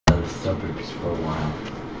suburbs for a while.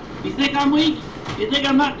 You think I'm weak? You think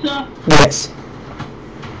I'm not tough? Yes.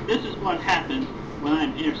 This is what happens when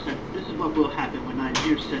I'm intercepted. This is what will happen when I'm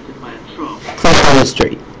intercepted by a troll. Please on the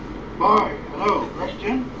street. Boy, hello,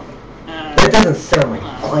 Christian. That doesn't sound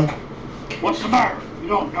like fun. What's the matter? You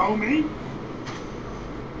don't know me?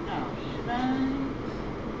 No, should I?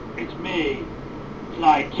 It's me,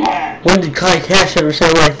 Clyde Cash. When did Clyde Cash ever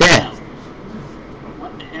sound like that?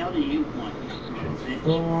 What the hell do you want, you son of a bitch?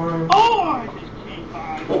 Or... Oh, I just came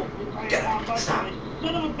by. Oh, Get out, stop.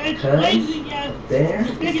 Son of a bitch, Cuz lazy yes. there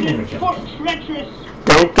Big and short, treacherous.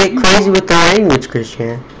 Don't get crazy with the language,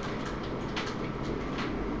 Christian.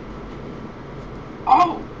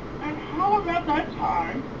 Oh, and how about that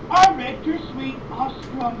time I raped your sweet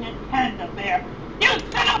Australian panda bear? You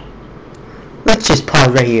son of... Let's just pause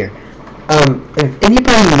right here. If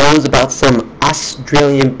anybody knows about some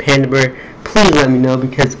Australian panda bear, please let me know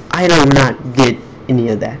because I do not get any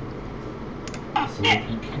of that.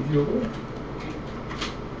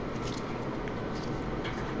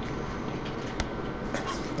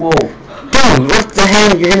 Whoa. Dude, what the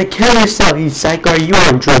hell? You're gonna kill yourself, you psycho. Are you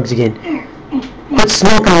on drugs again? Quit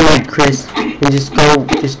smoking that, Chris. And just go,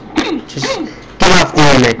 just get off the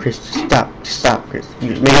internet, Chris. Just stop, Chris.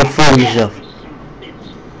 You're making a fool of yourself.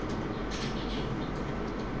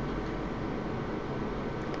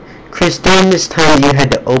 Chris, during this time you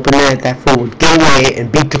had to open that fool would get away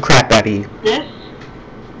and beat the crap out of you. This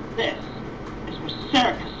is for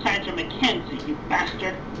Sarah Cassandra McKenzie, you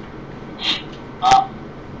bastard. Oh.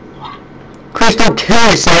 Chris, don't kill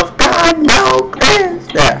yourself. God, no, Chris.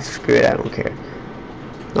 Ah, screw it, I don't care.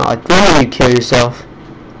 No, I think you kill yourself.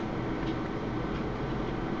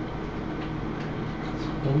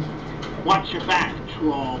 Watch your back,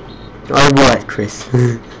 trolls. Or what, Chris?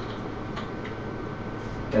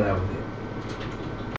 Get out.